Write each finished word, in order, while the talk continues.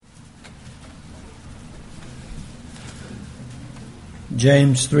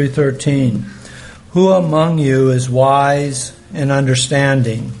James 3:13. Who among you is wise and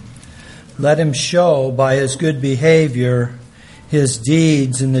understanding? Let him show by his good behavior his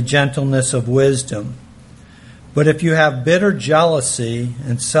deeds in the gentleness of wisdom. But if you have bitter jealousy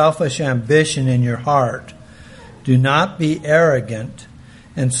and selfish ambition in your heart, do not be arrogant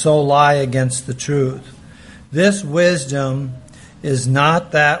and so lie against the truth. This wisdom is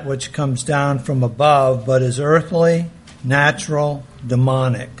not that which comes down from above, but is earthly, natural,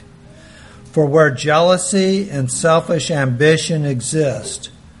 demonic. For where jealousy and selfish ambition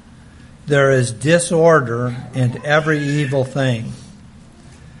exist, there is disorder and every evil thing.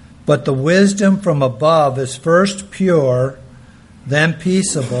 But the wisdom from above is first pure, then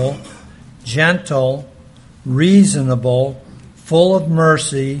peaceable, gentle, reasonable, full of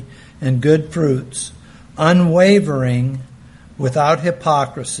mercy and good fruits, unwavering, without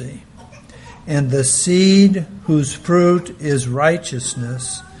hypocrisy. And the seed whose fruit is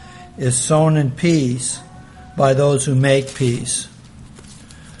righteousness is sown in peace by those who make peace.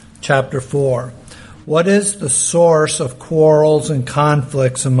 Chapter 4. What is the source of quarrels and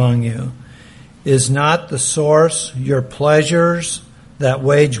conflicts among you? Is not the source your pleasures that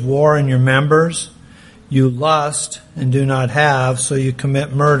wage war in your members? You lust and do not have, so you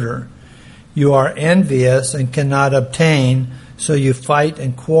commit murder. You are envious and cannot obtain, so you fight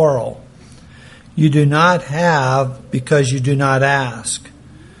and quarrel. You do not have because you do not ask.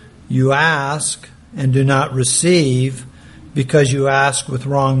 You ask and do not receive because you ask with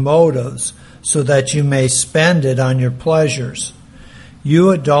wrong motives, so that you may spend it on your pleasures.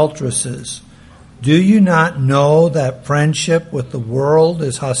 You adulteresses, do you not know that friendship with the world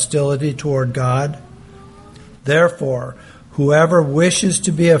is hostility toward God? Therefore, whoever wishes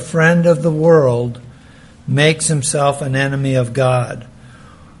to be a friend of the world makes himself an enemy of God.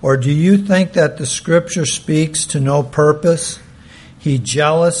 Or do you think that the Scripture speaks to no purpose? He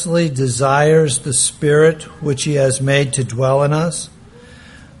jealously desires the Spirit which He has made to dwell in us.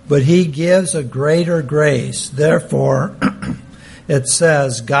 But He gives a greater grace. Therefore, it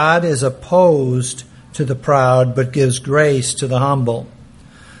says, God is opposed to the proud, but gives grace to the humble.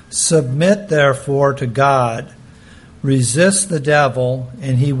 Submit, therefore, to God. Resist the devil,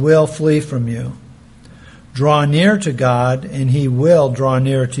 and he will flee from you. Draw near to God, and He will draw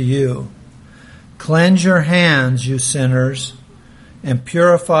near to you. Cleanse your hands, you sinners, and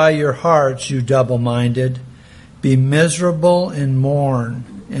purify your hearts, you double-minded. Be miserable and mourn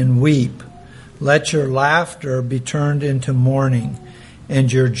and weep. Let your laughter be turned into mourning,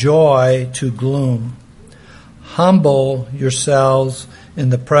 and your joy to gloom. Humble yourselves in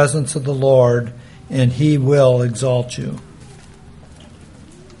the presence of the Lord, and He will exalt you.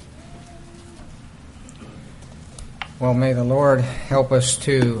 Well, may the Lord help us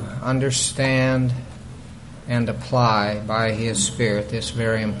to understand and apply by His Spirit this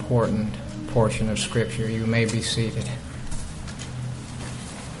very important portion of Scripture. You may be seated.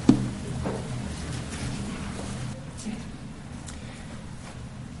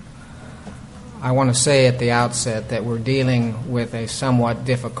 I want to say at the outset that we're dealing with a somewhat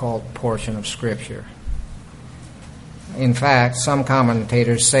difficult portion of Scripture. In fact, some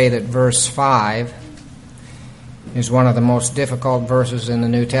commentators say that verse 5 is one of the most difficult verses in the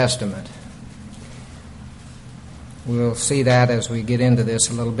New Testament. We'll see that as we get into this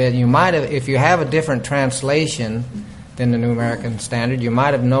a little bit. You might have, if you have a different translation than the New American Standard, you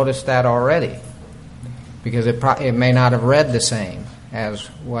might have noticed that already, because it may not have read the same as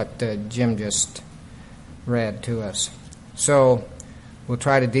what Jim just read to us. So we'll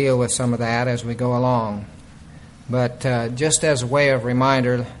try to deal with some of that as we go along. But just as a way of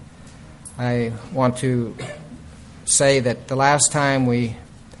reminder, I want to say that the last time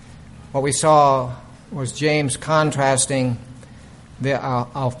what we saw was James contrasting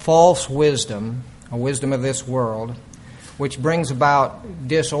a false wisdom, a wisdom of this world, which brings about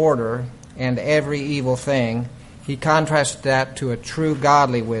disorder and every evil thing. He contrasted that to a true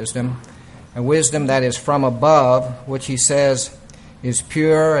godly wisdom, a wisdom that is from above, which he says is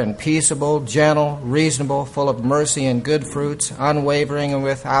pure and peaceable, gentle, reasonable, full of mercy and good fruits, unwavering and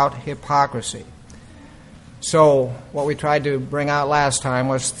without hypocrisy. So what we tried to bring out last time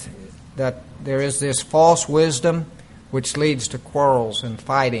was that there is this false wisdom which leads to quarrels and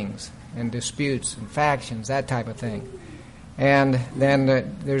fightings and disputes and factions, that type of thing. And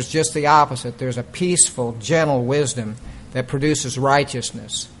then there's just the opposite. There's a peaceful, gentle wisdom that produces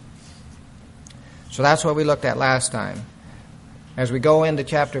righteousness. So that's what we looked at last time. As we go into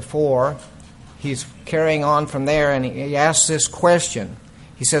chapter 4, he's carrying on from there, and he asks this question.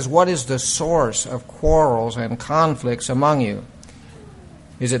 He says, what is the source of quarrels and conflicts among you?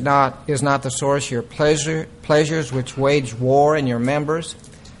 Is not the source your pleasures which wage war in your members?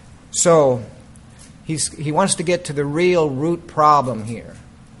 So he wants to get to the real root problem here.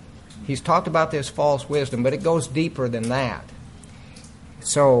 He's talked about this false wisdom, but it goes deeper than that.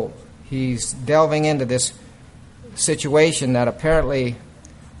 So he's delving into this situation that apparently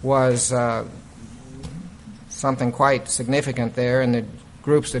was something quite significant there in the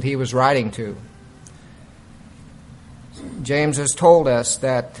groups that he was writing to. James has told us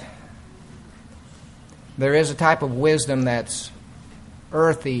that there is a type of wisdom that's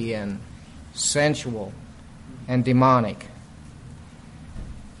earthy and sensual and demonic.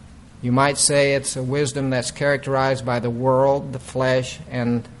 You might say it's a wisdom that's characterized by the world, the flesh,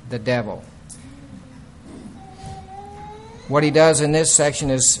 and the devil. What he does in this section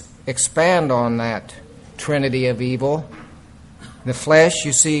is expand on that trinity of evil. The flesh,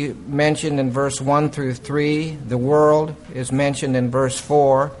 you see mentioned in verse 1 through 3. The world is mentioned in verse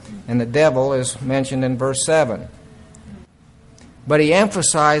 4. And the devil is mentioned in verse 7. But he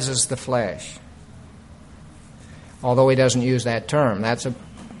emphasizes the flesh, although he doesn't use that term. That's a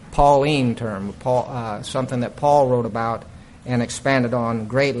Pauline term, something that Paul wrote about and expanded on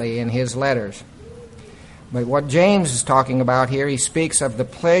greatly in his letters. But what James is talking about here, he speaks of the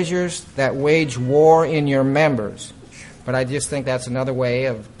pleasures that wage war in your members. But I just think that's another way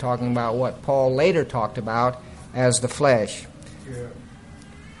of talking about what Paul later talked about as the flesh. Yeah.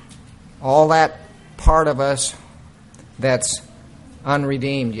 All that part of us that's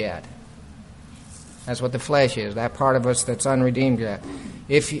unredeemed yet. That's what the flesh is, that part of us that's unredeemed yet.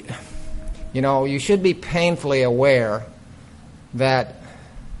 If you should be painfully aware that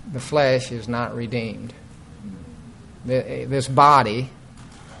the flesh is not redeemed. This body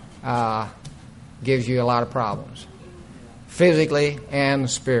gives you a lot of problems, physically and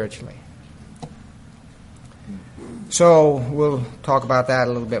spiritually. So we'll talk about that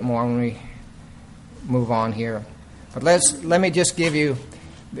a little bit more when we move on here. But let me just give you,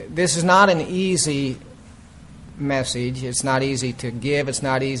 this is not an easy message. It's not easy to give. It's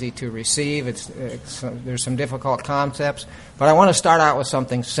not easy to receive. There's some difficult concepts. But I want to start out with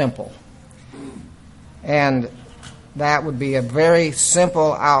something simple. And that would be a very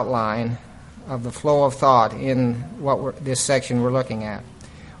simple outline of the flow of thought in this section we're looking at.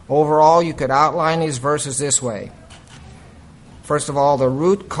 Overall, you could outline these verses this way. First of all, the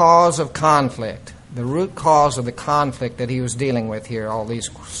root cause of conflict. The root cause of the conflict that he was dealing with here, all these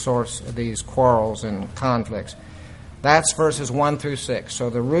quarrels and conflicts. That's verses 1 through 6. So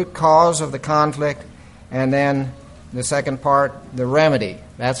the root cause of the conflict, and then the second part, the remedy.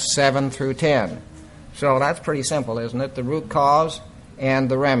 That's 7 through 10. So that's pretty simple, isn't it? The root cause and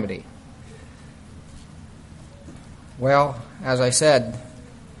the remedy. Well, as I said,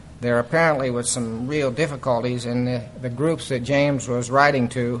 there apparently was some real difficulties in the groups that James was writing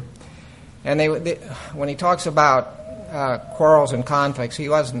to. And when he talks about quarrels and conflicts, he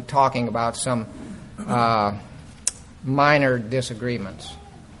wasn't talking about some minor disagreements.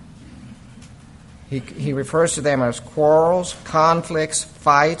 He refers to them as quarrels, conflicts,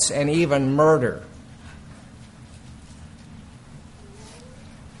 fights, and even murder.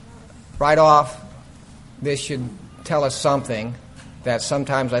 Right off, this should tell us something that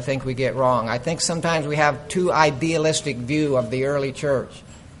sometimes I think we get wrong. I think sometimes we have too idealistic view of the early church.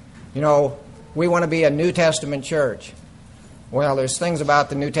 We want to be a New Testament church. Well, there's things about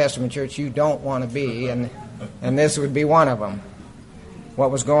the New Testament church you don't want to be, and this would be one of them.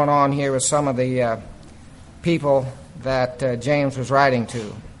 What was going on here with some of the people that James was writing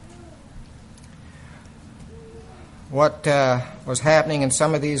to. What was happening in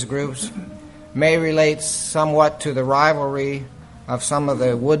some of these groups may relate somewhat to the rivalry of some of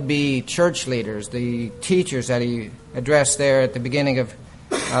the would-be church leaders, the teachers that he addressed there at the beginning of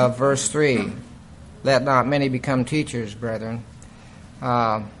verse 3. Let not many become teachers, brethren.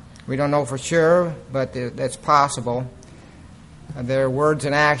 We don't know for sure, but that's possible. Their words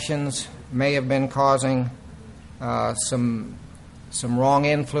and actions may have been causing some wrong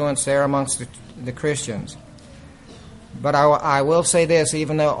influence there amongst the Christians. But I will say this,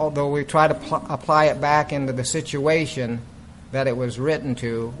 even though we try to apply it back into the situation that it was written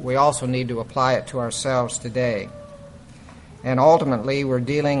to, we also need to apply it to ourselves today. And ultimately, we're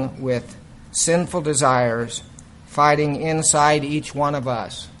dealing with sinful desires fighting inside each one of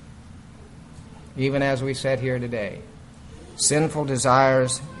us, even as we sit here today. Sinful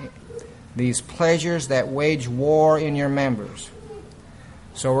desires, these pleasures that wage war in your members.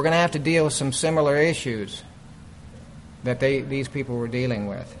 So we're going to have to deal with some similar issues that these people were dealing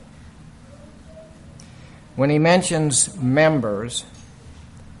with. When he mentions members,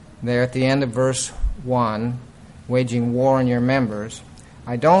 there at the end of verse 1, waging war in your members,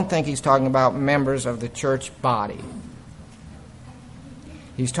 I don't think he's talking about members of the church body.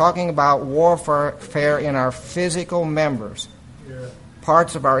 He's talking about warfare in our physical members,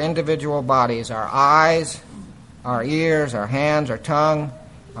 parts of our individual bodies, our eyes, our ears, our hands, our tongue,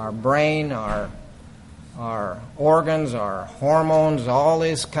 our brain, our organs, our hormones, all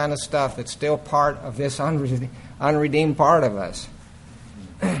this kind of stuff that's still part of this unredeemed part of us.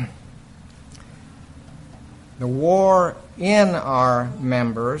 The war in our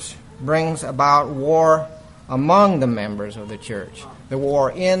members brings about war among the members of the church. The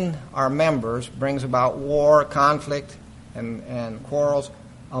war in our members brings about war, conflict, and quarrels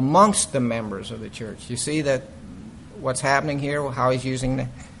amongst the members of the church. You see that what's happening here, how he's using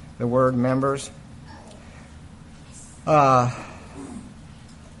the word members? A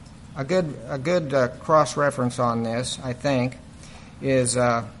good cross-reference on this, I think, is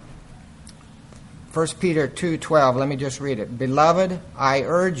 1 Peter 2:12. Let me just read it. Beloved, I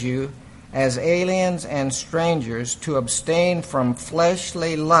urge you, as aliens and strangers, to abstain from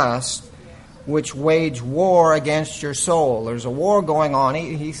fleshly lusts which wage war against your soul. There's a war going on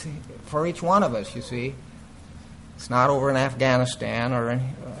for each one of us, you see. It's not over in Afghanistan or a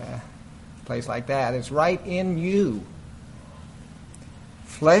place like that. It's right in you.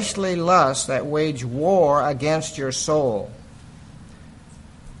 Fleshly lusts that wage war against your soul.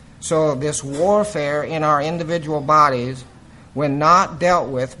 So this warfare in our individual bodies, when not dealt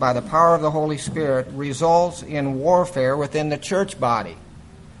with by the power of the Holy Spirit, results in warfare within the church body.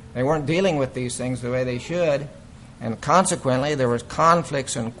 They weren't dealing with these things the way they should, and consequently there was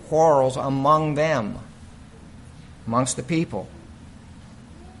conflicts and quarrels among them, amongst the people.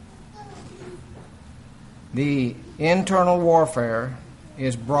 The internal warfare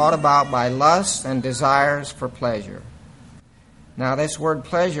is brought about by lusts and desires for pleasure. Now this word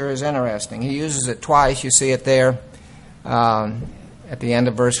pleasure is interesting. He uses it twice. You see it there at the end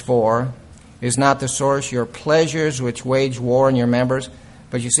of verse 4. Is not the source your pleasures which wage war in your members?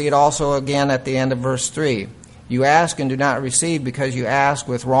 But you see it also again at the end of verse 3. You ask and do not receive because you ask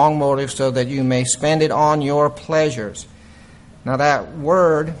with wrong motives so that you may spend it on your pleasures. Now that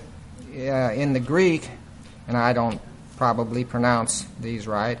word in the Greek, and I don't probably pronounce these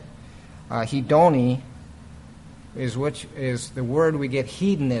right, hedoni is the word we get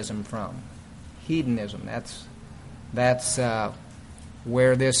hedonism from. Hedonism. That's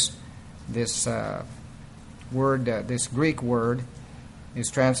where this word, this Greek word, is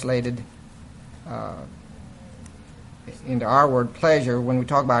translated into our word pleasure. When we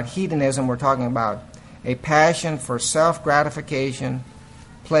talk about hedonism, we're talking about a passion for self-gratification,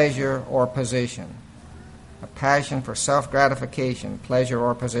 pleasure, or position. A passion for self-gratification, pleasure,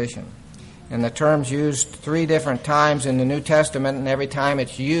 or position. And the term's used 3 different times in the New Testament, and every time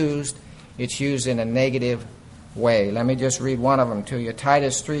it's used in a negative way. Let me just read one of them to you.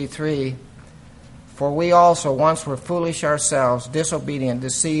 Titus 3:3. For we also once were foolish ourselves, disobedient,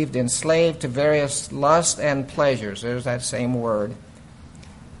 deceived, enslaved to various lusts and pleasures. There's that same word.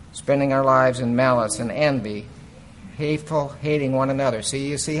 Spending our lives in malice and envy, hateful, hating one another.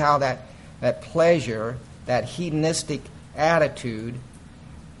 You see how that pleasure, that hedonistic attitude,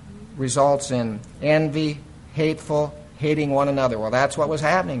 results in envy, hateful, hating one another. Well, that's what was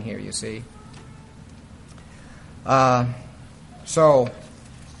happening here, you see. So,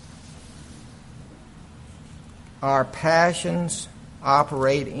 our passions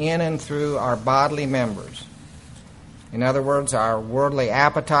operate in and through our bodily members. In other words, our worldly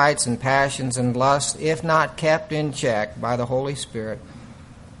appetites and passions and lusts, if not kept in check by the Holy Spirit,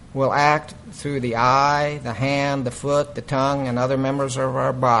 will act through the eye, the hand, the foot, the tongue, and other members of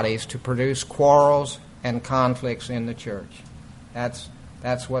our bodies to produce quarrels and conflicts in the church. That's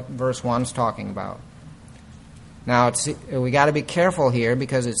what verse 1's talking about. Now, we got to be careful here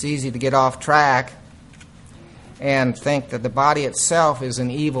because it's easy to get off track and think that the body itself is an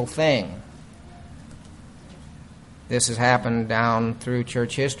evil thing. This has happened down through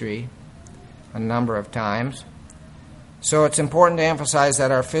church history a number of times. So it's important to emphasize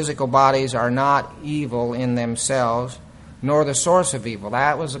that our physical bodies are not evil in themselves, nor the source of evil.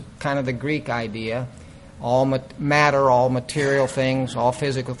 That was kind of the Greek idea. All matter, all material things, all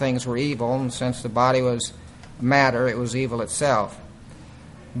physical things were evil, and since the body was matter, it was evil itself.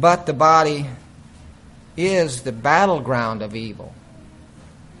 But the body is the battleground of evil.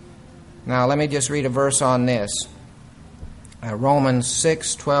 Now, let me just read a verse on this. Romans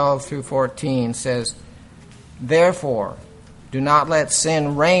 6:12 through 14 says, Therefore, do not let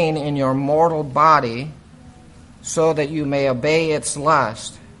sin reign in your mortal body, so that you may obey its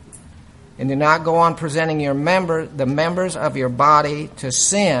lust. And do not go on presenting the members of your body to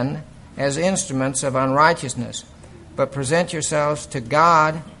sin as instruments of unrighteousness, but present yourselves to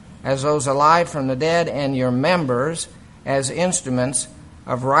God as those alive from the dead, and your members as instruments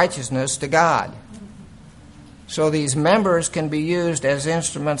of righteousness to God. So these members can be used as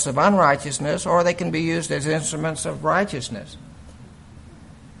instruments of unrighteousness, or they can be used as instruments of righteousness.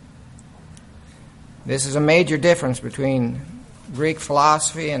 This is a major difference between Greek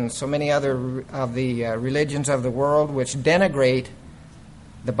philosophy and so many other of the religions of the world which denigrate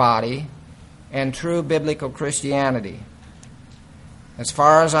the body, and true biblical Christianity. As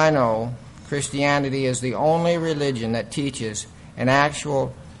far as I know, Christianity is the only religion that teaches an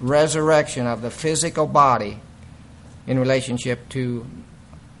actual resurrection of the physical body in relationship to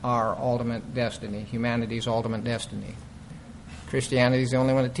our ultimate destiny, humanity's ultimate destiny. Christianity is the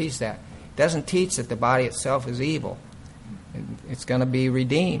only one to teach that. It doesn't teach that the body itself is evil. It's going to be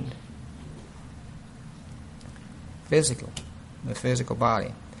redeemed. The physical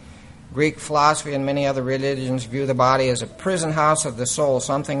body. Greek philosophy and many other religions view the body as a prison house of the soul,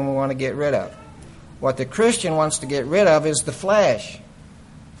 something we want to get rid of. What the Christian wants to get rid of is the flesh,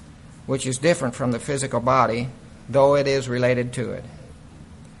 which is different from the physical body, though it is related to it.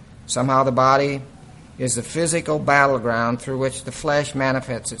 Somehow the body is the physical battleground through which the flesh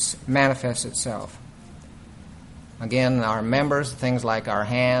manifests itself. Again, our members, things like our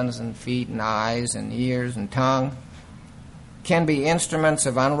hands and feet and eyes and ears and tongue, can be instruments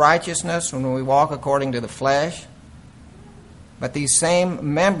of unrighteousness when we walk according to the flesh, but these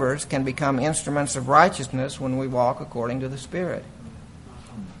same members can become instruments of righteousness when we walk according to the Spirit.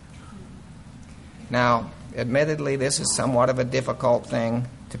 Now, admittedly, this is somewhat of a difficult thing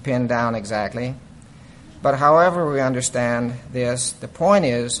to pin down exactly, but however we understand this, the point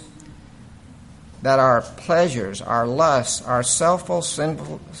is that our pleasures, our lusts, our sinful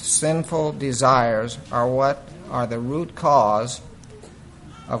desires are what are the root cause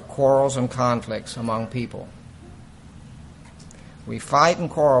of quarrels and conflicts among people. We fight and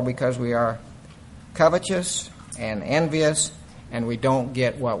quarrel because we are covetous and envious, and we don't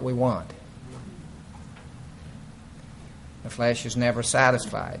get what we want. The flesh is never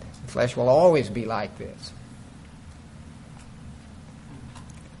satisfied. The flesh will always be like this.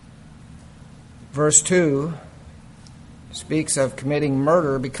 Verse 2 speaks of committing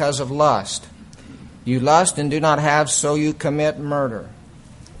murder because of lust. You lust and do not have, so you commit murder.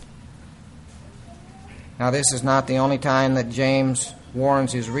 Now, this is not the only time that James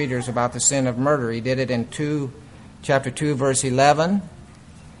warns his readers about the sin of murder. He did it in chapter 2, verse 11,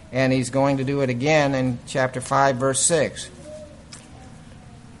 and he's going to do it again in chapter 5, verse 6.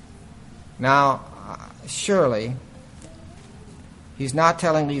 Now, surely, he's not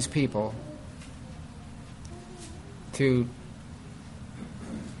telling these people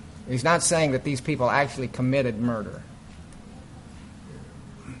he's not saying that these people actually committed murder.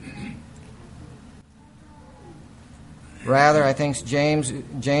 Rather, I think James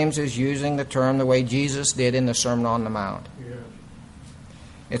is using the term the way Jesus did in the Sermon on the Mount. Yeah.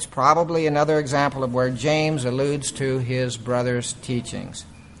 It's probably another example of where James alludes to his brother's teachings.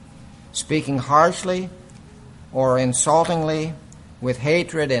 Speaking harshly or insultingly with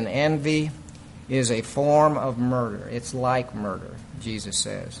hatred and envy is a form of murder. It's like murder, Jesus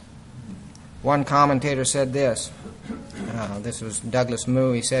says. One commentator said this. This was Douglas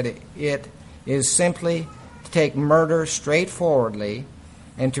Moo. He said, it is simply to take murder straightforwardly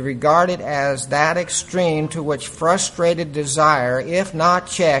and to regard it as that extreme to which frustrated desire, if not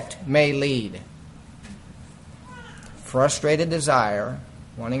checked, may lead. Frustrated desire,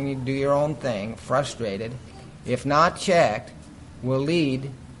 wanting to do your own thing, frustrated, if not checked, will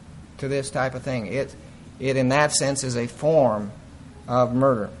lead to this type of thing. It in that sense is a form of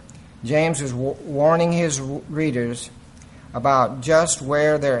murder. James is warning his readers about just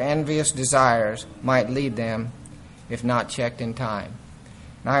where their envious desires might lead them if not checked in time.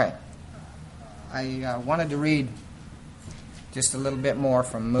 Now, I wanted to read just a little bit more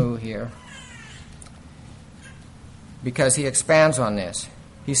from Moo here because he expands on this.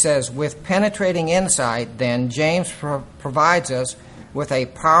 He says, with penetrating insight, then, James provides us with a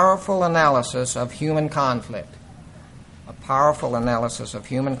powerful analysis of human conflict. A powerful analysis of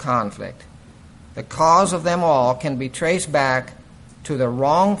human conflict. The cause of them all can be traced back to the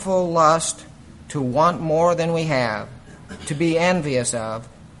wrongful lust to want more than we have, to be envious of,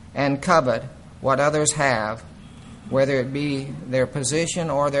 and covet what others have, whether it be their position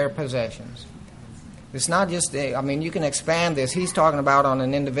or their possessions. It's not just, you can expand this. He's talking about on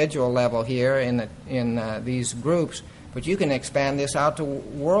an individual level here in these groups, but you can expand this out to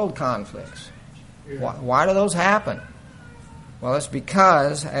world conflicts. Yeah. Why do those happen? Well, it's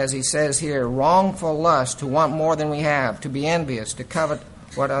because, as he says here, wrongful lust, to want more than we have, to be envious, to covet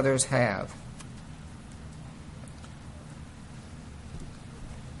what others have.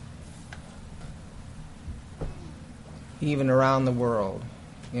 even around the world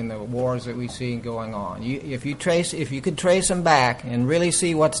in the wars that we see going on. If you could trace them back and really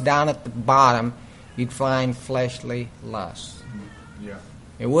see what's down at the bottom, you'd find fleshly lust. Yeah.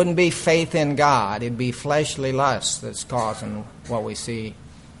 It wouldn't be faith in God. It'd be fleshly lust that's causing what we see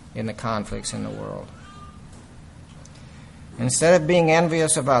in the conflicts in the world. Instead of being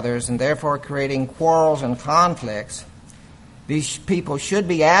envious of others and therefore creating quarrels and conflicts, these people should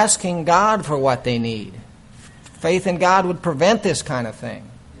be asking God for what they need. Faith in God would prevent this kind of thing.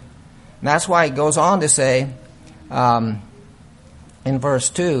 And that's why he goes on to say in verse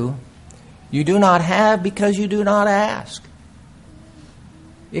 2, you do not have because you do not ask.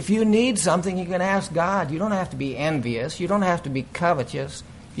 If you need something, you can ask God. You don't have to be envious. You don't have to be covetous.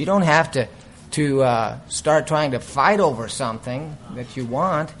 You don't have to start trying to fight over something that you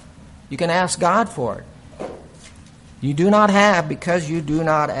want. You can ask God for it. You do not have because you do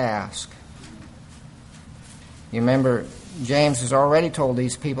not ask. You remember, James has already told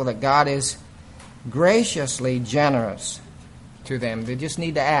these people that God is graciously generous to them. They just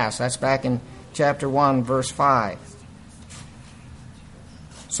need to ask. That's back in chapter 1, verse 5.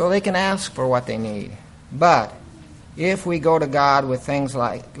 So they can ask for what they need. But if we go to God with things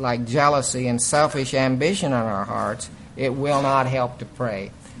like jealousy and selfish ambition in our hearts, it will not help to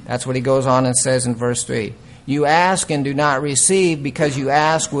pray. That's what he goes on and says in verse 3. You ask and do not receive because you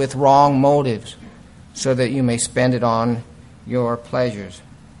ask with wrong motives, so that you may spend it on your pleasures.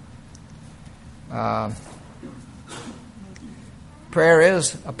 Prayer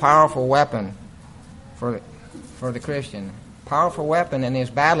is a powerful weapon for the Christian. Powerful weapon in his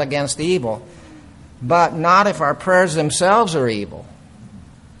battle against evil, but not if our prayers themselves are evil.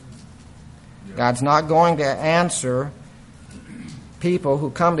 God's not going to answer people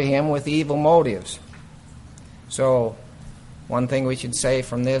who come to him with evil motives. So, one thing we should say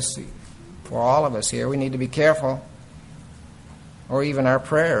from this, for all of us here, we need to be careful, or even our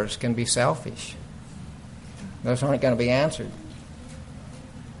prayers can be selfish. Those aren't going to be answered.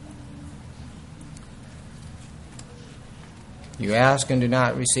 You ask and do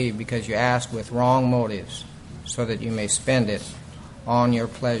not receive because you ask with wrong motives, so that you may spend it on your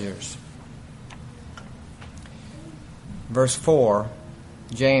pleasures. Verse 4,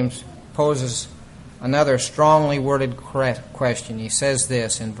 James poses another strongly worded question. He says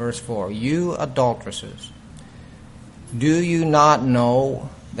this in verse 4, you adulteresses, do you not know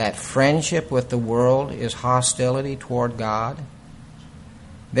that friendship with the world is hostility toward God?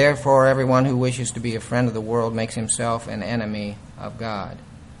 Therefore, everyone who wishes to be a friend of the world makes himself an enemy of God.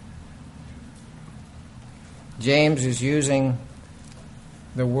 James is using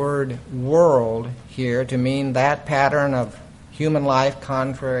the word world here to mean that pattern of human life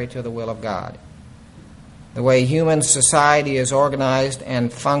contrary to the will of God. The way human society is organized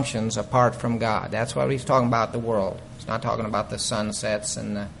and functions apart from God. That's what he's talking about, the world. He's not talking about the sunsets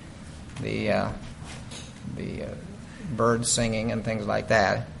and the birds singing and things like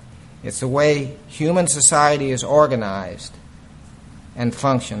that. It's the way human society is organized and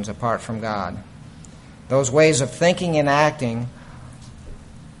functions apart from God. Those ways of thinking and acting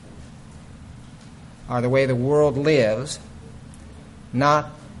are the way the world lives, not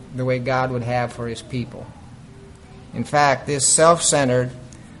the way God would have for his people. In fact, this self-centered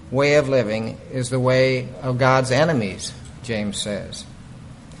way of living is the way of God's enemies, James says.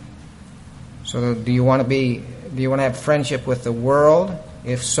 So do you want to have friendship with the world?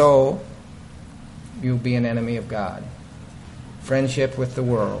 If so, you'll be an enemy of God. Friendship with the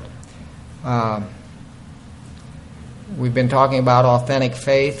world. We've been talking about authentic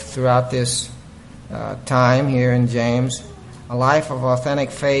faith throughout this time here in James. A life of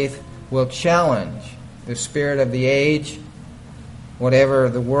authentic faith will challenge the spirit of the age, whatever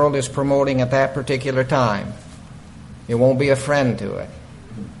the world is promoting at that particular time. It won't be a friend to it.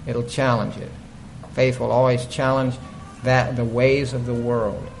 It'll challenge it. Faith will always challenge the ways of the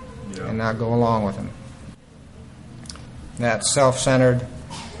world and not go along with them. That self-centered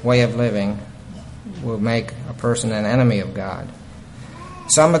way of living will make a person an enemy of God.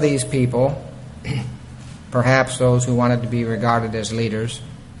 Some of these people, perhaps those who wanted to be regarded as leaders,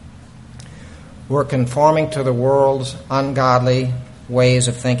 were conforming to the world's ungodly ways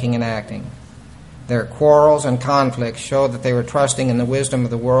of thinking and acting. Their quarrels and conflicts showed that they were trusting in the wisdom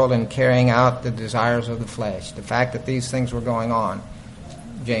of the world and carrying out the desires of the flesh. The fact that these things were going on,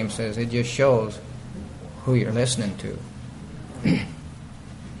 James says, it just shows who you're listening to.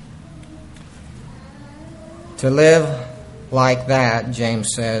 To live like that,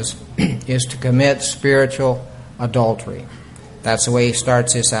 James says, is to commit spiritual adultery. That's the way he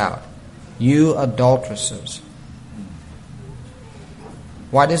starts this out. You adulteresses.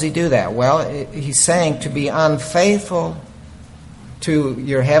 Why does he do that? Well, he's saying to be unfaithful to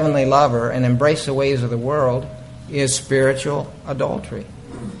your heavenly lover and embrace the ways of the world is spiritual adultery.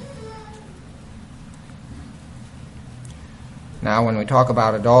 Now, when we talk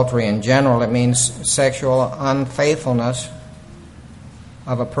about adultery in general, it means sexual unfaithfulness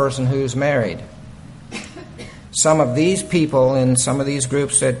of a person who's married. Some of these people in some of these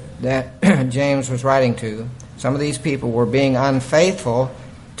groups that James was writing to, some of these people were being unfaithful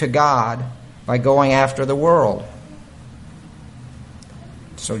to God by going after the world.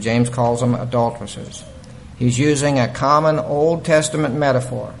 So James calls them adulteresses. He's using a common Old Testament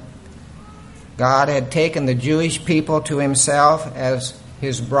metaphor. God had taken the Jewish people to himself as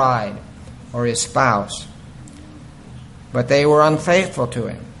his bride or his spouse. But they were unfaithful to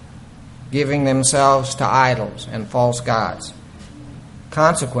him, giving themselves to idols and false gods.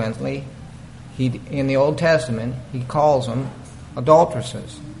 Consequently, in the Old Testament, he calls them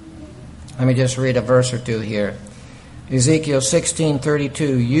adulteresses. Let me just read a verse or two here. Ezekiel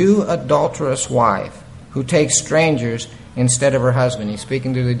 16:32, "You adulterous wife, who takes strangers instead of her husband." He's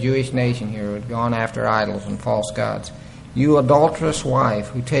speaking to the Jewish nation here who had gone after idols and false gods. "You adulterous wife,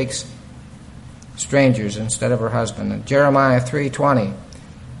 who takes strangers instead of her husband." And Jeremiah 3:20,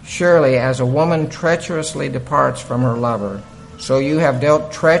 "Surely as a woman treacherously departs from her lover, so you have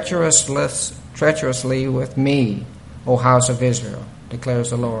dealt treacherously with me, O house of Israel,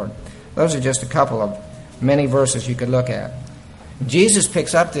 declares the Lord." Those are just a couple of many verses you could look at. Jesus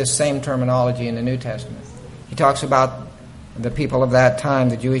picks up this same terminology in the New Testament. He talks about the people of that time,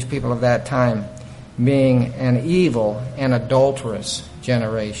 the Jewish people of that time, being an evil and adulterous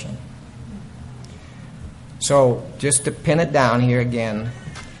generation. So, just to pin it down here again,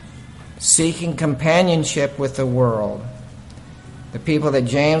 seeking companionship with the world, the people that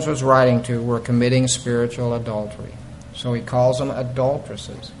James was writing to were committing spiritual adultery. So he calls them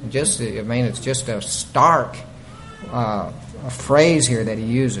adulteresses. It's just a stark a phrase here that he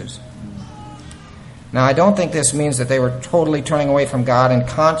uses. Now, I don't think this means that they were totally turning away from God and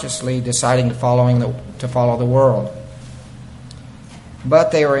consciously deciding to follow the world.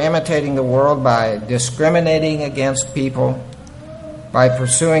 But they were imitating the world by discriminating against people, by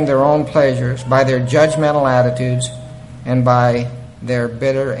pursuing their own pleasures, by their judgmental attitudes, and by their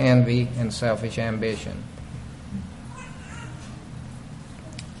bitter envy and selfish ambition.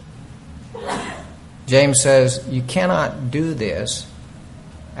 James says you cannot do this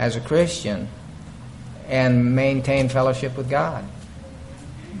as a Christian and maintain fellowship with God.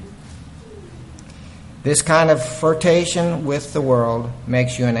 This kind of flirtation with the world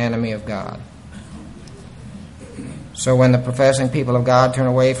makes you an enemy of God. So when the professing people of God turn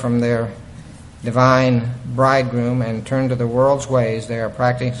away from their divine bridegroom and turn to the world's ways, they are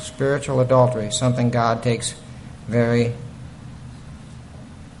practicing spiritual adultery, something God takes very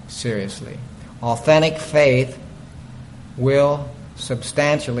seriously. Authentic faith will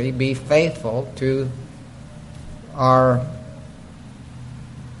substantially be faithful to our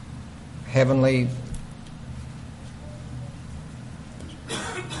heavenly,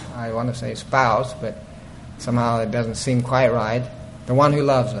 I want to say spouse, but somehow it doesn't seem quite right, the one who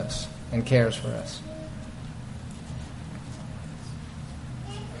loves us and cares for us.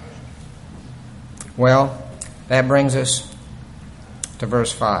 Well, that brings us to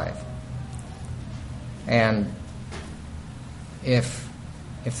verse 5. And if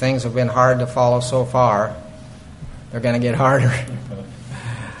things have been hard to follow so far, they're going to get harder.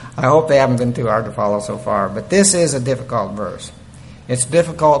 I hope they haven't been too hard to follow so far. But this is a difficult verse. It's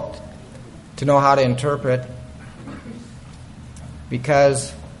difficult to know how to interpret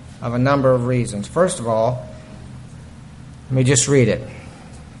because of a number of reasons. First of all, let me just read it.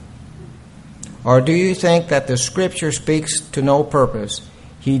 "Or do you think that the Scripture speaks to no purpose?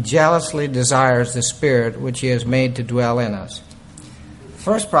 He jealously desires the Spirit which He has made to dwell in us."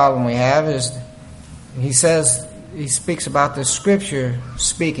 First problem we have is he speaks about the Scripture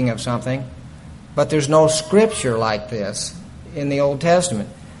speaking of something, but there's no Scripture like this in the Old Testament.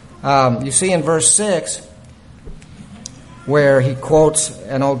 You see in verse 6 where he quotes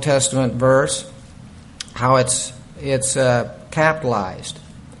an Old Testament verse, how it's capitalized.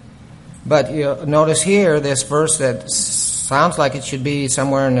 But you notice here this verse that sounds like it should be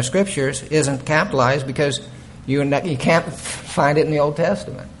somewhere in the Scriptures isn't capitalized because you can't find it in the Old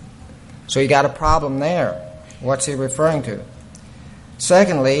Testament. So you got a problem there. What's he referring to?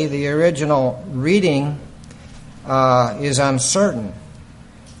 Secondly, the original reading is uncertain.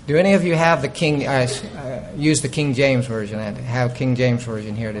 Do any of you have the use the King James Version and have King James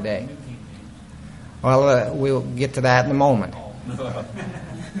Version here today? Well, we'll get to that in a moment.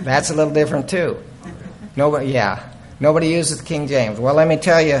 That's a little different too. Nobody uses the King James. Well, let me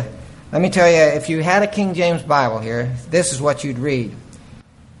tell you, if you had a King James Bible here, this is what you'd read.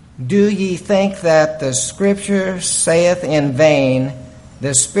 Do ye think that the Scripture saith in vain,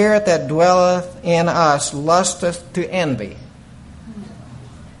 the Spirit that dwelleth in us lusteth to envy?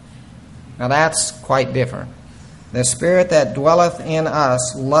 Now that's quite different. The Spirit that dwelleth in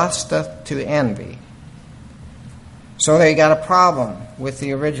us lusteth to envy. So there you got a problem with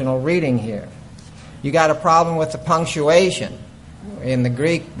the original reading here. You got a problem with the punctuation. In the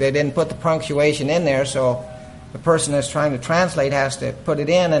Greek, they didn't put the punctuation in there, so the person that's trying to translate has to put it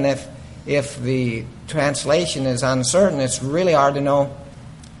in, and if the translation is uncertain, it's really hard to know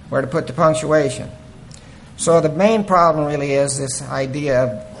where to put the punctuation. So the main problem really is this idea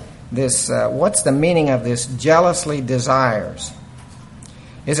of this, what's the meaning of this jealously desires?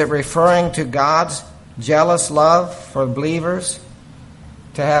 Is it referring to God's jealous love for believers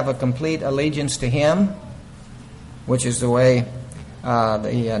to have a complete allegiance to Him, which is the way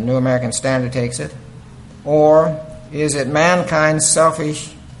the New American Standard takes it? Or is it mankind's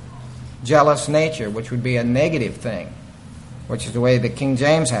selfish, jealous nature, which would be a negative thing, which is the way the King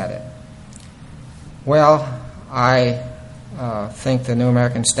James had it? Well, I think the New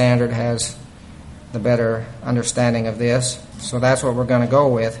American Standard has the better understanding of this, so that's what we're going to go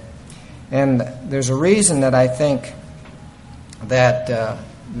with. And there's a reason that I think that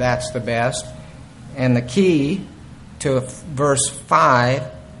that's the best. And the key to verse 5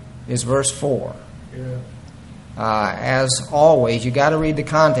 is verse 4. Yeah. As always, you got to read the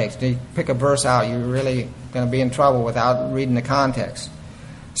context. You pick a verse out, you're really going to be in trouble without reading the context.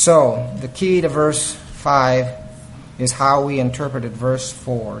 So, the key to verse 5 is how we interpreted verse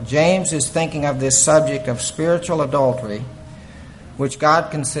 4. James is thinking of this subject of spiritual adultery, which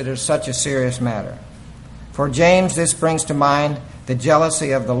God considers such a serious matter. For James, this brings to mind the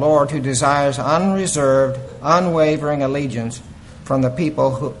jealousy of the Lord, who desires unreserved, unwavering allegiance from the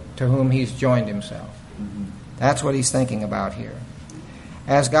people to whom He's joined Himself. That's what he's thinking about here.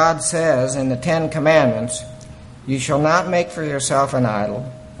 As God says in the 10 Commandments, you shall not make for yourself an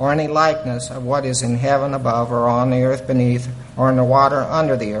idol, or any likeness of what is in heaven above, or on the earth beneath, or in the water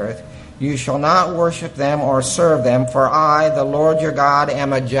under the earth. You shall not worship them or serve them, for I, the Lord your God,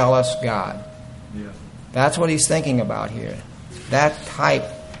 am a jealous God. Yeah. That's what he's thinking about here. That type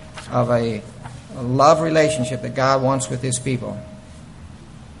of a love relationship that God wants with His people.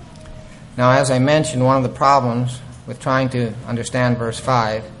 Now, as I mentioned, one of the problems with trying to understand verse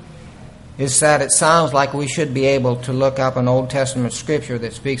 5 is that it sounds like we should be able to look up an Old Testament scripture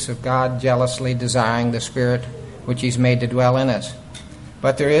that speaks of God jealously desiring the Spirit which He's made to dwell in us.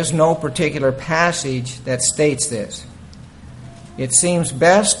 But there is no particular passage that states this. It seems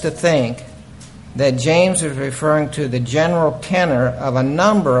best to think that James is referring to the general tenor of a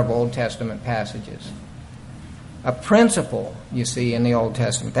number of Old Testament passages. A principle, you see, in the Old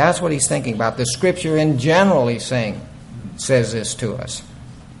Testament. That's what he's thinking about. The Scripture in general, he's saying, says this to us.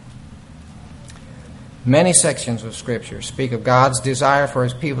 Many sections of Scripture speak of God's desire for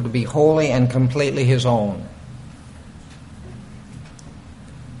His people to be holy and completely His own.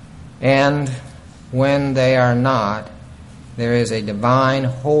 And when they are not, there is a divine,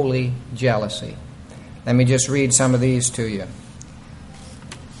 holy jealousy. Let me just read some of these to you.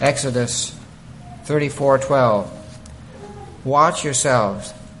 Exodus 34:12. Watch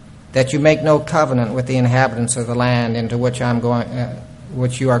yourselves, that you make no covenant with the inhabitants of the land into which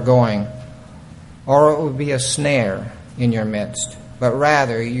which you are going, or it will be a snare in your midst. But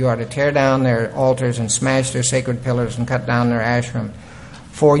rather you are to tear down their altars and smash their sacred pillars and cut down their Asherim.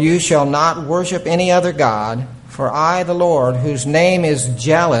 For you shall not worship any other God, for I, the Lord, whose name is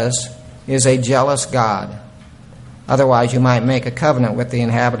jealous, is a jealous God. Otherwise you might make a covenant with the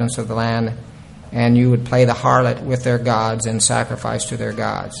inhabitants of the land, and you would play the harlot with their gods and sacrifice to their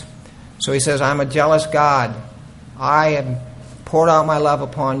gods. So he says, I'm a jealous God. I have poured out my love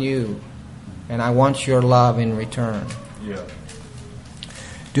upon you, and I want your love in return. Yeah.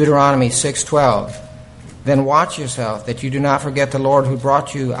 Deuteronomy 6:12. Then watch yourself, that you do not forget the Lord who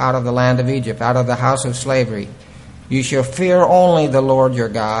brought you out of the land of Egypt, out of the house of slavery. You shall fear only the Lord your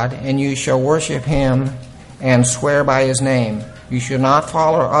God, and you shall worship Him and swear by His name. You shall not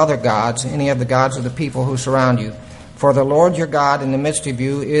follow other gods, any of the gods of the people who surround you. For the Lord your God in the midst of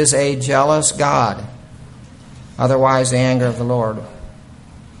you is a jealous God. Otherwise the anger of the Lord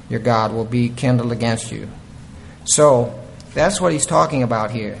your God will be kindled against you. So, that's what he's talking about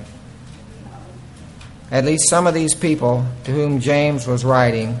here. At least some of these people to whom James was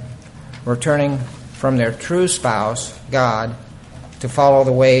writing were turning from their true spouse, God, to follow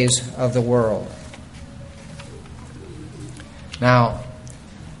the ways of the world. Now,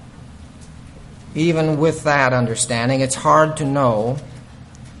 even with that understanding, it's hard to know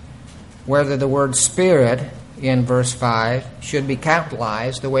whether the word Spirit in verse 5 should be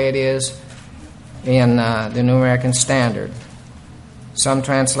capitalized the way it is in the New American Standard. Some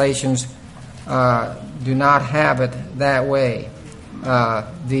translations do not have it that way.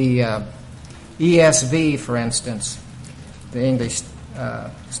 The ESV, for instance, the English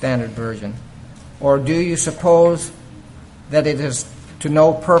Standard Version. Or do you suppose that it is to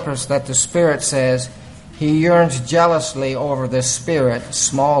no purpose that the Spirit says He yearns jealously over the Spirit,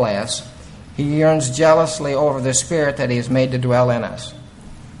 small s, He yearns jealously over the Spirit that He has made to dwell in us?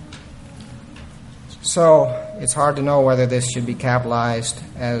 So it's hard to know whether this should be capitalized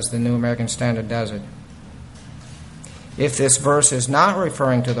as the New American Standard does it. If this verse is not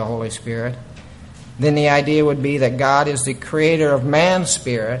referring to the Holy Spirit, then the idea would be that God is the creator of man's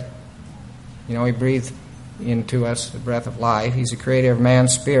spirit. You know, He breathed into us the breath of life. He's the creator of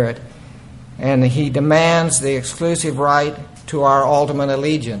man's spirit. And He demands the exclusive right to our ultimate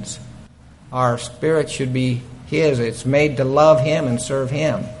allegiance. Our spirit should be His. It's made to love Him and serve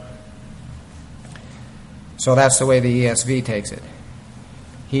Him. So that's the way the ESV takes it.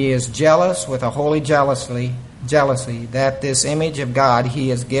 He is jealous with a holy jealousy that this image of God He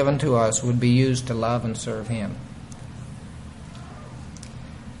has given to us would be used to love and serve Him.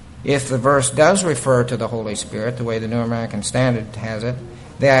 If the verse does refer to the Holy Spirit, the way the New American Standard has it,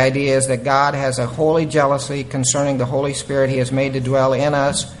 the idea is that God has a holy jealousy concerning the Holy Spirit He has made to dwell in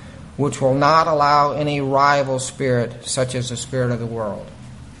us, which will not allow any rival spirit, such as the spirit of the world.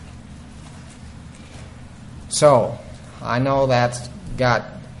 So, I know that's got...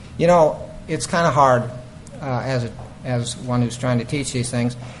 You know, it's kind of hard as one who's trying to teach these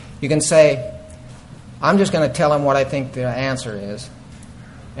things. You can say, I'm just going to tell him what I think the answer is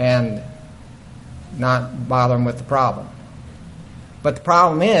and not bother him with the problem. But the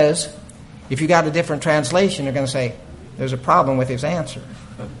problem is, if you got a different translation, you're going to say, there's a problem with his answer.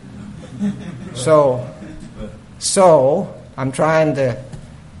 So I'm trying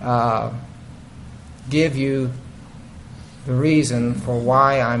to give you the reason for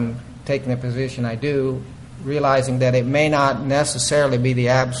why I'm taking the position I do, realizing that it may not necessarily be the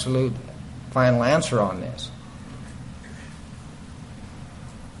absolute final answer on this.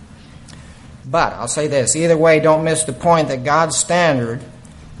 But I'll say this, either way, don't miss the point that God's standard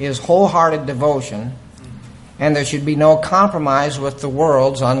is wholehearted devotion, and there should be no compromise with the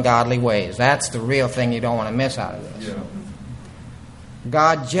world's ungodly ways. That's the real thing you don't want to miss out of this. Yeah.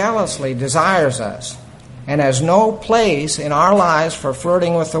 God jealously desires us and has no place in our lives for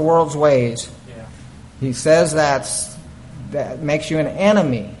flirting with the world's ways. Yeah. He says that makes you an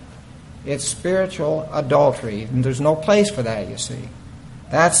enemy. It's spiritual adultery, and there's no place for that, you see.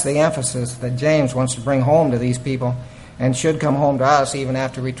 That's the emphasis that James wants to bring home to these people and should come home to us even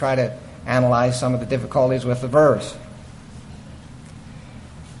after we try to analyze some of the difficulties with the verse.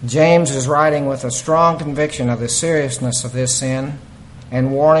 James is writing with a strong conviction of the seriousness of this sin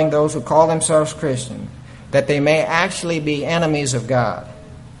and warning those who call themselves Christian that they may actually be enemies of God.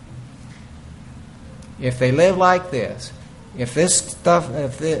 If they live like this, if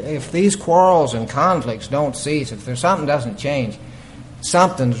these quarrels and conflicts don't cease, if there's something doesn't change,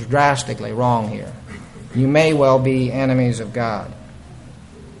 something's drastically wrong here. You may well be enemies of God.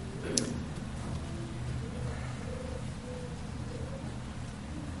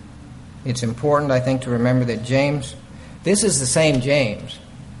 It's important, I think, to remember that James, this is the same James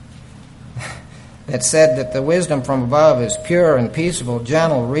that said that the wisdom from above is pure and peaceable,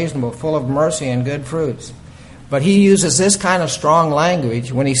 gentle, reasonable, full of mercy and good fruits. But he uses this kind of strong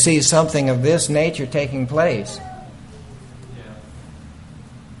language when he sees something of this nature taking place.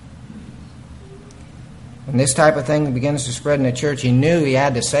 When this type of thing begins to spread in the church, he knew he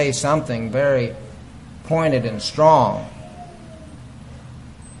had to say something very pointed and strong.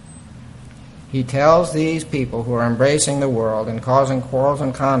 He tells these people who are embracing the world and causing quarrels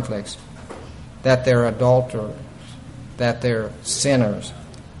and conflicts that they're adulterers, that they're sinners,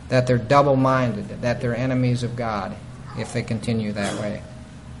 that they're double-minded, that they're enemies of God if they continue that way.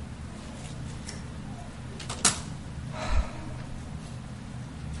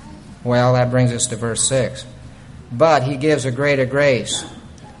 Well, that brings us to verse 6. But he gives a greater grace.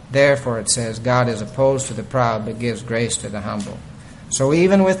 Therefore, it says, God is opposed to the proud, but gives grace to the humble. So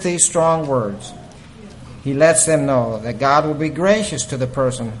even with these strong words, he lets them know that God will be gracious to the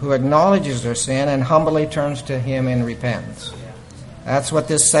person who acknowledges their sin and humbly turns to Him in repentance. That's what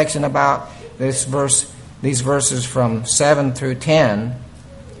this section about, these verses from 7 through 10,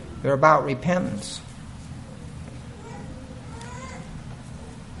 they're about repentance.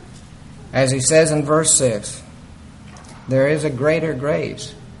 As he says in verse 6, there is a greater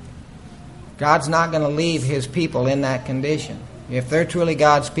grace God's not going to leave His people in that condition. If they're truly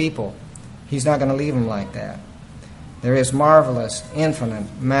God's people, He's not going to leave them like that. There is marvelous,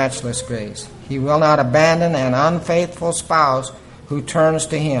 infinite, matchless grace. He will not abandon an unfaithful spouse who turns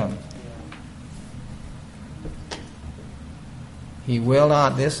to Him. He will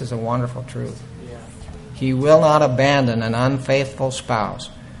not, this is a wonderful truth. He will not abandon an unfaithful spouse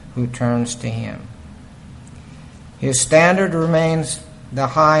who turns to Him. His standard remains the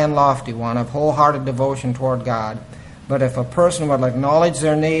high and lofty one of wholehearted devotion toward God. But if a person will acknowledge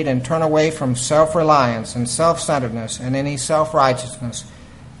their need and turn away from self-reliance and self-centeredness and any self-righteousness,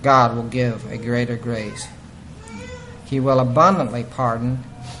 God will give a greater grace. He will abundantly pardon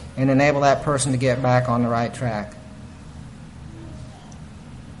and enable that person to get back on the right track.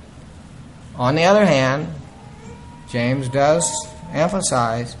 On the other hand, James does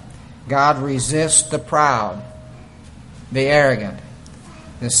emphasize God resists the proud, the arrogant,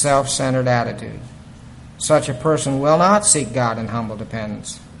 the self-centered attitude. Such a person will not seek God in humble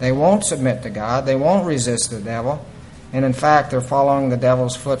dependence. They won't submit to God. They won't resist the devil. And in fact, they're following the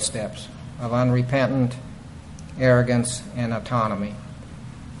devil's footsteps of unrepentant arrogance and autonomy.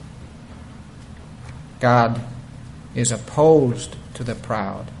 God is opposed to the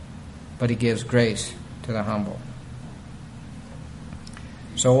proud, but He gives grace to the humble.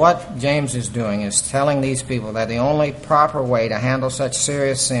 So what James is doing is telling these people that the only proper way to handle such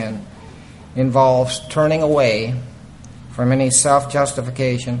serious sin involves turning away from any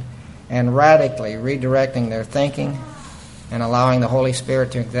self-justification and radically redirecting their thinking and allowing the Holy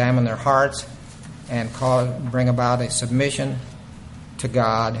Spirit to examine their hearts and bring about a submission to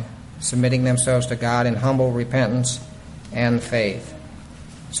God, submitting themselves to God in humble repentance and faith.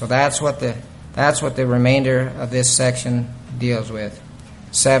 So that's what the remainder of this section deals with,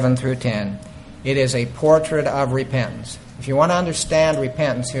 7 through 10. It is a portrait of repentance. If you want to understand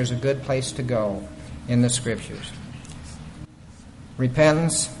repentance, here's a good place to go in the Scriptures.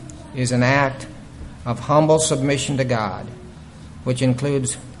 Repentance is an act of humble submission to God, which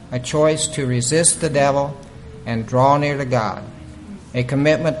includes a choice to resist the devil and draw near to God, a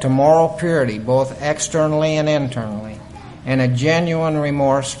commitment to moral purity both externally and internally, and a genuine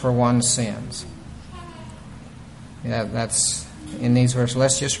remorse for one's sins. That's in these verses.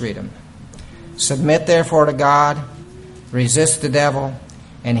 Let's just read them. Submit therefore to God, resist the devil,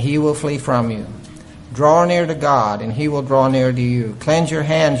 and he will flee from you. Draw near to God, and he will draw near to you. Cleanse your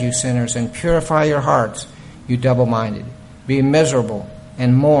hands, you sinners, and purify your hearts, you double-minded. Be miserable,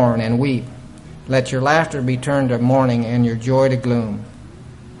 and mourn, and weep. Let your laughter be turned to mourning, and your joy to gloom.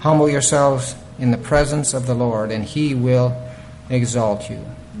 Humble yourselves in the presence of the Lord, and he will exalt you.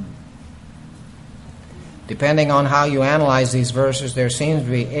 Depending on how you analyze these verses, there seems to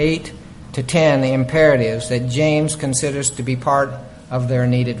be 8 to 10 imperatives that James considers to be part of their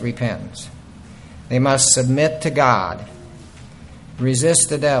needed repentance. They must submit to God, resist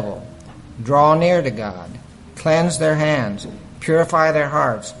the devil, draw near to God, cleanse their hands, purify their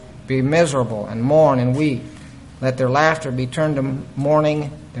hearts, be miserable and mourn and weep. Let their laughter be turned to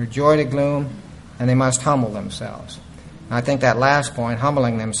mourning, their joy to gloom, and they must humble themselves. And I think that last point,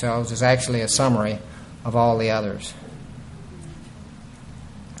 humbling themselves, is actually a summary of all the others.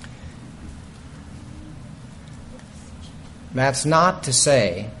 That's not to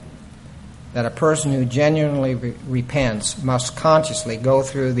say that a person who genuinely repents must consciously go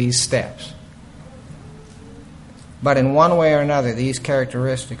through these steps. But in one way or another, these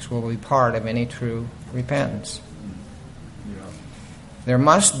characteristics will be part of any true repentance. There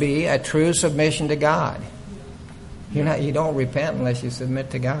must be a true submission to God. You don't repent unless you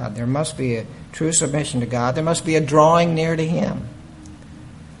submit to God. There must be a true submission to God. There must be a drawing near to Him.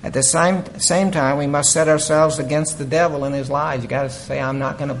 At the same time, we must set ourselves against the devil and his lies. You've got to say, I'm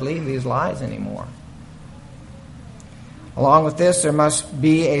not going to believe these lies anymore. Along with this, there must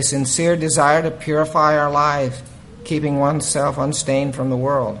be a sincere desire to purify our lives, keeping oneself unstained from the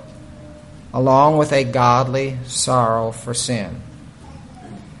world, along with a godly sorrow for sin.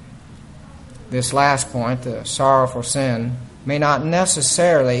 This last point, the sorrow for sin, may not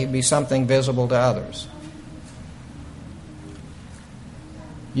necessarily be something visible to others.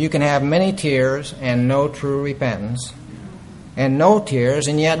 You can have many tears and no true repentance, and no tears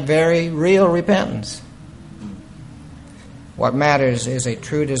and yet very real repentance. What matters is a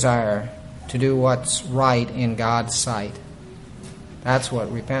true desire to do what's right in God's sight. That's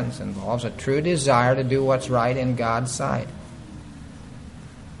what repentance involves, a true desire to do what's right in God's sight.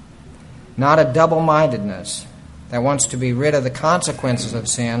 Not a double-mindedness that wants to be rid of the consequences of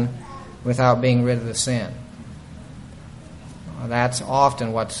sin without being rid of the sin. That's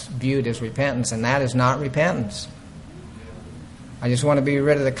often what's viewed as repentance, and that is not repentance. I just want to be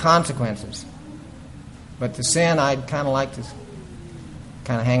rid of the consequences. But the sin, I'd kind of like to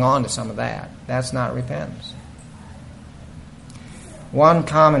kind of hang on to some of that. That's not repentance. One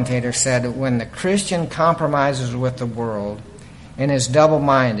commentator said that when the Christian compromises with the world and is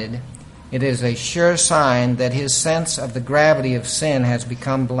double-minded, it is a sure sign that his sense of the gravity of sin has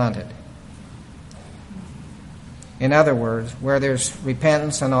become blunted. In other words, where there's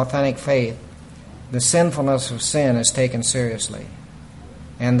repentance and authentic faith, the sinfulness of sin is taken seriously,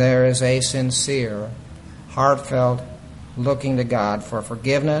 and there is a sincere, heartfelt looking to God for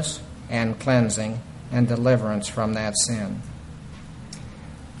forgiveness and cleansing and deliverance from that sin.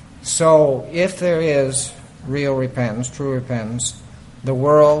 So, if there is real repentance, true repentance, the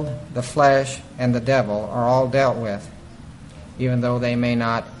world, the flesh, and the devil are all dealt with, even though they may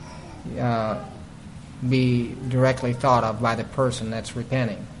not be directly thought of by the person that's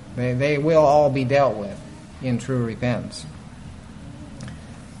repenting. They will all be dealt with in true repentance.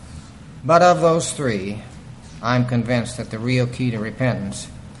 But of those three, I'm convinced that the real key to repentance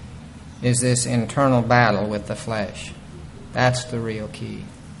is this internal battle with the flesh. That's the real key.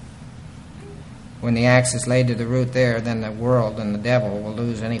 When the axe is laid to the root there, then the world and the devil will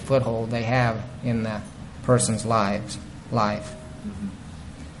lose any foothold they have in the person's life.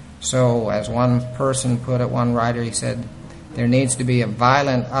 So, as one person put it, one writer, he said, there needs to be a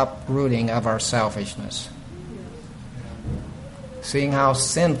violent uprooting of our selfishness. Seeing how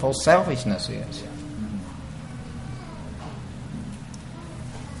sinful selfishness is.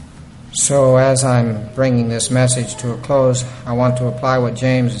 So, as I'm bringing this message to a close, I want to apply what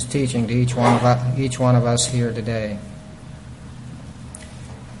James is teaching to each one of us here today.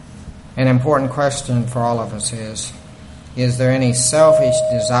 An important question for all of us is there any selfish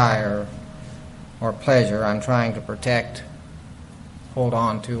desire or pleasure I'm trying to protect, hold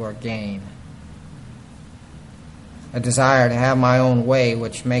on to, or gain? A desire to have my own way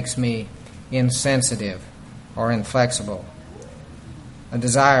which makes me insensitive or inflexible. A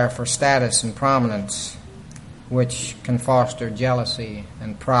desire for status and prominence which can foster jealousy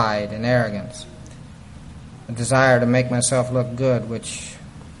and pride and arrogance. A desire to make myself look good which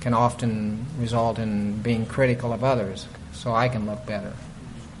can often result in being critical of others so I can look better.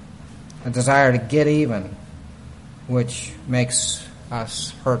 A desire to get even which makes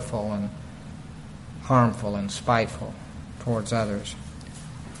us hurtful and harmful and spiteful towards others.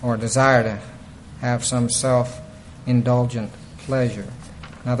 Or a desire to have some self-indulgent pleasure.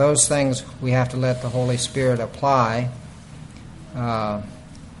 Now those things we have to let the Holy Spirit apply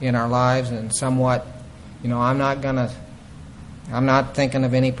in our lives, and somewhat, I'm not thinking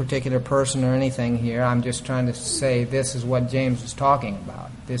of any particular person or anything here. I'm just trying to say this is what James is talking about,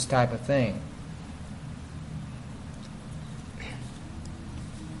 this type of thing.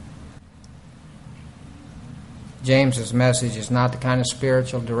 James's message is not the kind of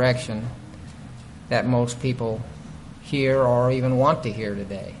spiritual direction that most people hear or even want to hear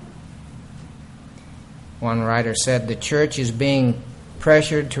today. One writer said, the church is being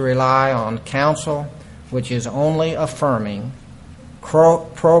pressured to rely on counsel which is only affirming,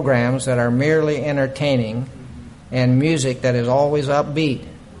 programs that are merely entertaining, and music that is always upbeat.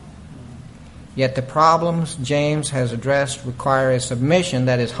 Yet the problems James has addressed require a submission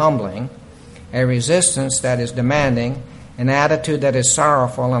that is humbling, a resistance that is demanding, an attitude that is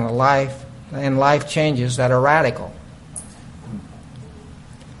sorrowful, and life changes that are radical.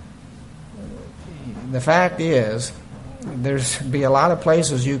 The fact is, there's be a lot of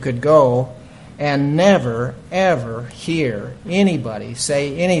places you could go and never, ever hear anybody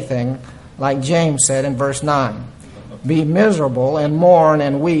say anything like James said in verse 9. Be miserable and mourn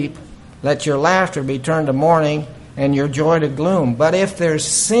and weep. Let your laughter be turned to mourning and your joy to gloom. But if there's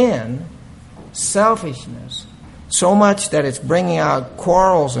sin, selfishness, so much that it's bringing out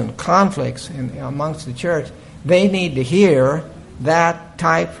quarrels and conflicts amongst the church, they need to hear that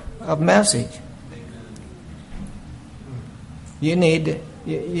type of message. You need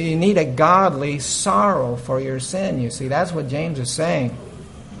a godly sorrow for your sin, you see. That's what James is saying.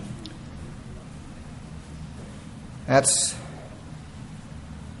 That's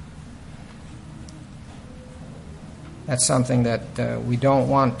something that we don't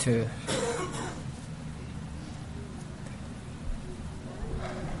want to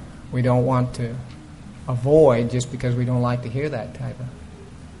avoid just because we don't like to hear that type of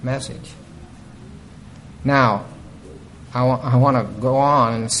message. Now, I want to go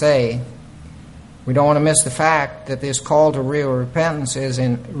on and say we don't want to miss the fact that this call to real repentance is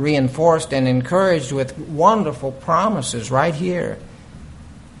reinforced and encouraged with wonderful promises right here.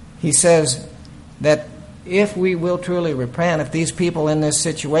 He says that if we will truly repent, if these people in this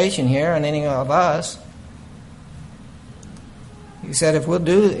situation here and any of us He said, if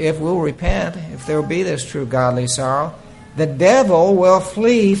we'll repent, if there will be this true godly sorrow, the devil will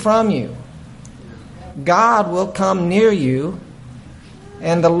flee from you. God will come near you,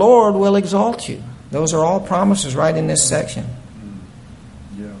 and the Lord will exalt you. Those are all promises right in this section.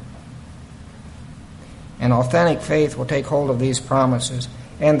 Yeah. And authentic faith will take hold of these promises,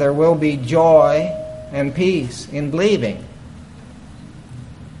 and there will be joy and peace in believing.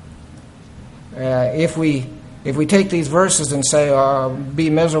 If we take these verses and say, be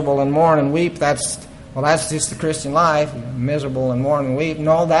miserable and mourn and weep, that's just the Christian life, miserable and mourn and weep.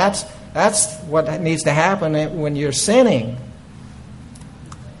 No, that's what needs to happen when you're sinning,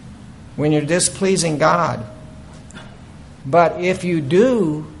 when you're displeasing God. But if you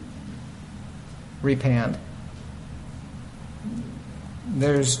do repent,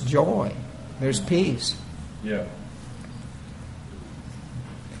 there's joy, there's peace. Yeah.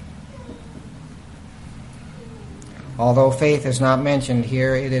 Although faith is not mentioned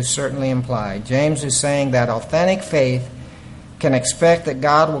here, it is certainly implied. James is saying that authentic faith can expect that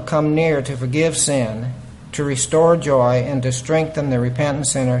God will come near to forgive sin, to restore joy, and to strengthen the repentant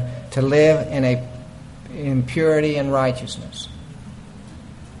sinner to live in purity and righteousness.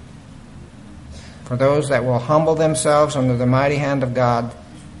 For those that will humble themselves under the mighty hand of God,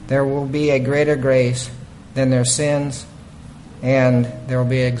 there will be a greater grace than their sins, and there will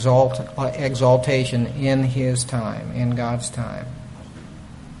be exaltation in His time, in God's time.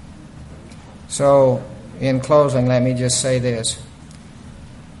 So, in closing, let me just say this.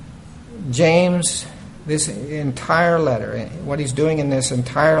 James, this entire letter, what he's doing in this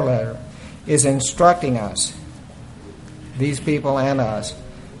entire letter, is instructing us, these people and us,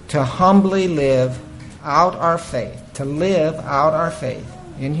 to humbly live out our faith,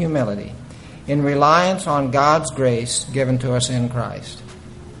 in humility, in reliance on God's grace given to us in Christ.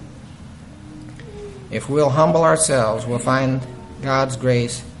 If we'll humble ourselves, we'll find God's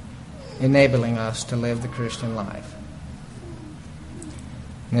grace enabling us to live the Christian life.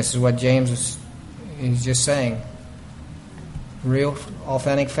 And this is what James is just saying. Real,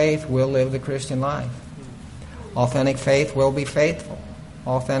 authentic faith will live the Christian life. Authentic faith will be faithful.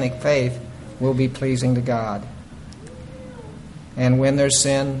 Authentic faith will be pleasing to God. And when there's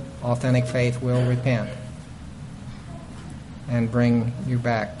sin, authentic faith will repent and bring you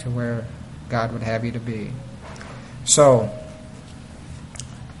back to where God would have you to be. So,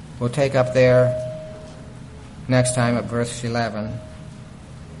 we'll take up there next time at verse 11,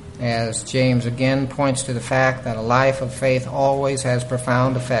 as James again points to the fact that a life of faith always has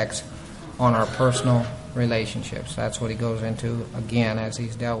profound effects on our personal relationships. That's what he goes into again, as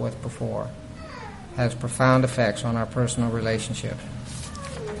he's dealt with before. Has profound effects on our personal relationships.